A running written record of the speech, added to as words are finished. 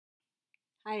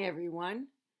Hi everyone,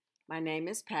 my name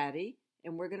is Patty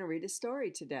and we're going to read a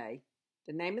story today.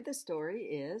 The name of the story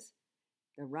is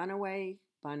The Runaway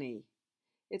Bunny.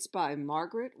 It's by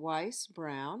Margaret Weiss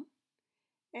Brown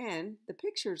and the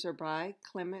pictures are by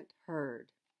Clement Hurd.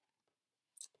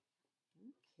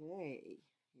 Okay,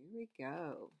 here we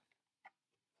go.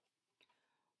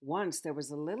 Once there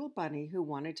was a little bunny who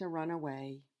wanted to run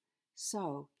away.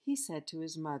 So he said to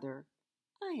his mother,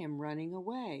 "I am running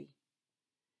away."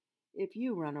 "If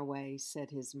you run away,"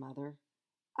 said his mother,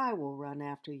 "I will run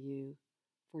after you,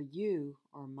 for you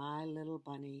are my little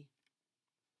bunny."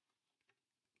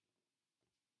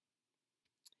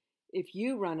 "If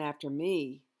you run after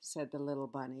me," said the little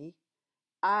bunny,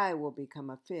 "I will become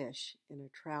a fish in a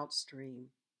trout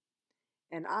stream,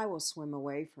 and I will swim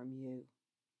away from you."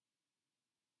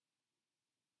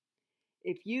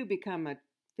 "If you become a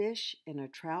fish in a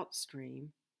trout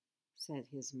stream," said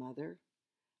his mother,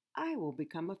 "I will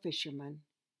become a fisherman,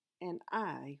 and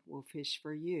I will fish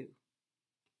for you."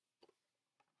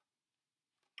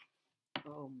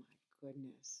 Oh my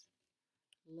goodness.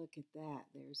 Look at that.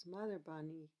 There's Mother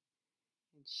Bunny,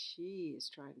 and she is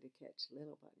trying to catch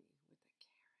Little Bunny with a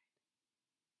carrot.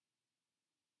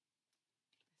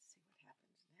 Let's see what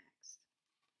happens next.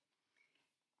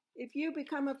 "If you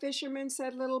become a fisherman,"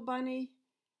 said Little Bunny,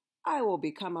 "I will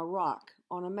become a rock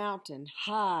on a mountain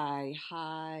high,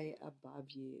 high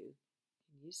above you."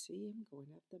 Can you see him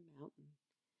going up the mountain?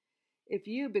 "If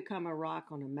you become a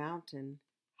rock on a mountain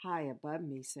high above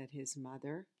me," said his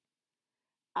mother,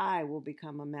 "I will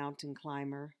become a mountain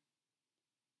climber,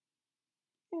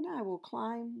 and I will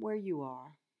climb where you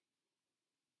are."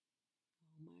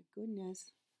 Oh my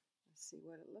goodness. Let's see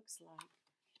what it looks like.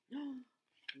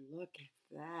 Look at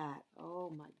that. Oh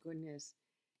my goodness.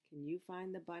 Can you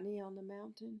find the bunny on the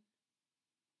mountain?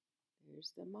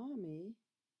 There's the mommy.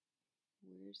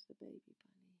 Where's the baby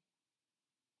bunny?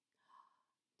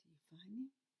 Do you find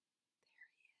him? There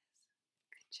he is.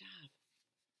 Good job.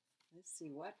 Let's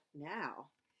see what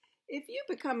now. "If you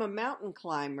become a mountain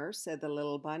climber," said the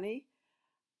little bunny,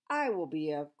 "I will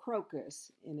be a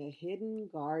crocus in a hidden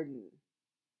garden."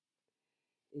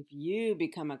 "If you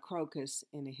become a crocus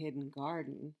in a hidden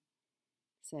garden,"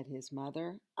 said his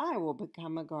mother, "I will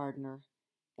become a gardener,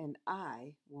 and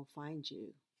I will find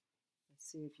you." Let's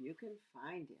see if you can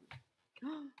find him.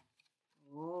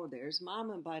 Oh, there's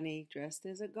Mama Bunny dressed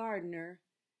as a gardener.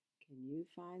 Can you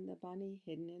find the bunny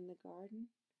hidden in the garden?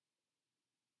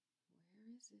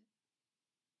 Where is it?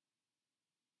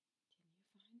 Can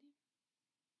you find him?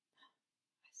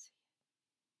 I see it.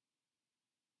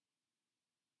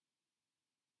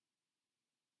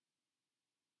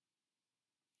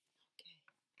 Okay.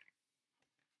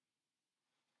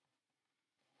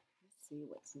 Let's see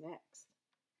what's next.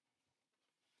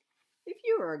 "If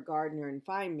you are a gardener and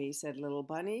find me," said Little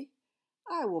Bunny,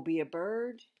 "I will be a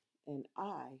bird and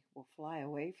I will fly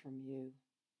away from you."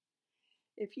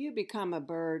 "If you become a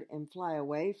bird and fly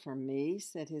away from me,"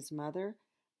 said his mother,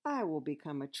 "I will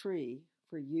become a tree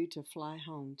for you to fly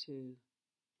home to."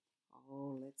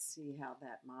 Oh, let's see how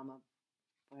that Mama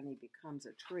Bunny becomes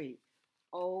a tree.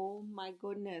 Oh my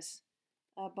goodness,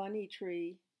 a bunny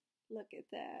tree. Look at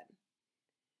that.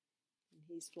 And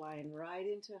he's flying right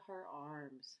into her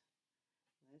arms.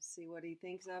 Let's see what he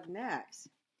thinks of next.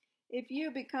 "If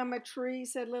you become a tree,"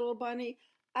 said Little Bunny,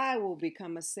 "I will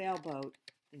become a sailboat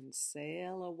and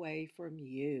sail away from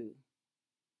you."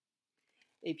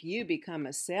 "If you become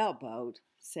a sailboat,"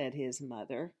 said his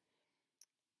mother,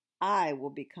 "I will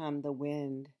become the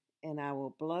wind and I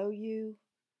will blow you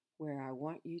where I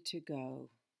want you to go."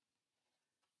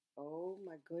 Oh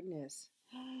my goodness.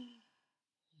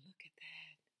 Look at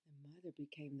that. The mother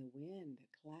became the wind, the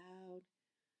cloud,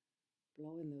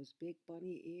 blowing those big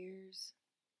bunny ears.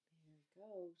 There it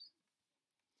goes.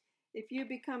 "If you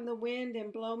become the wind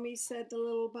and blow me," said the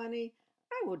little bunny,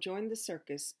 "I will join the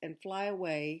circus and fly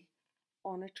away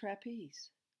on a trapeze."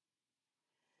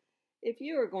 "If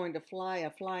you are going to fly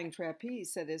a flying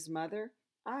trapeze," said his mother,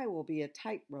 "I will be a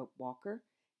tightrope walker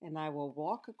and I will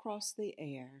walk across the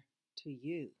air to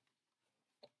you."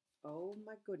 Oh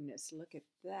my goodness, look at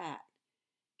that.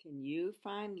 Can you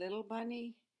find Little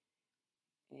Bunny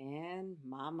and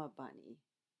Mama Bunny?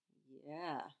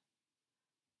 Yeah,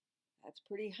 that's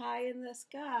pretty high in the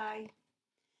sky.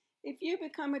 "If you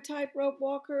become a tightrope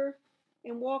walker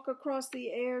and walk across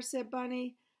the air," said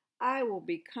Bunny, "I will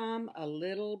become a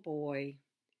little boy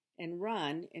and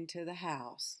run into the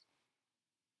house."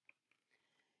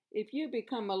 "If you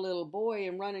become a little boy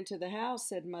and run into the house,"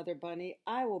 said Mother Bunny,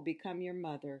 "I will become your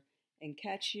mother and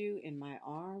catch you in my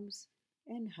arms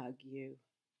and hug you."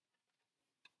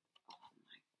 Oh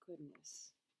my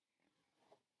goodness.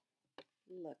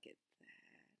 Look at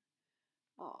that.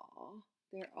 Aw,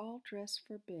 they're all dressed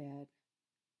for bed.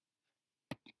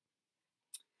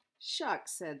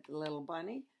 Shucks, said the little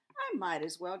bunny. I might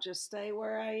as well just stay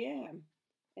where I am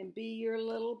and be your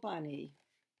little bunny.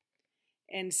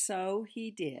 And so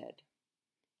he did.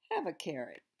 Have a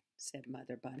carrot, said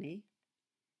Mother Bunny.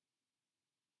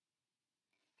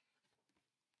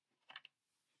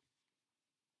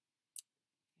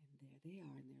 And there they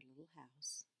are in their little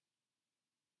house.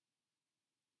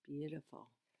 Beautiful.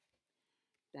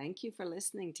 Thank you for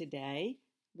listening today.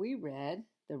 We read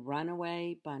The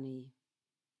Runaway Bunny.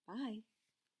 Bye.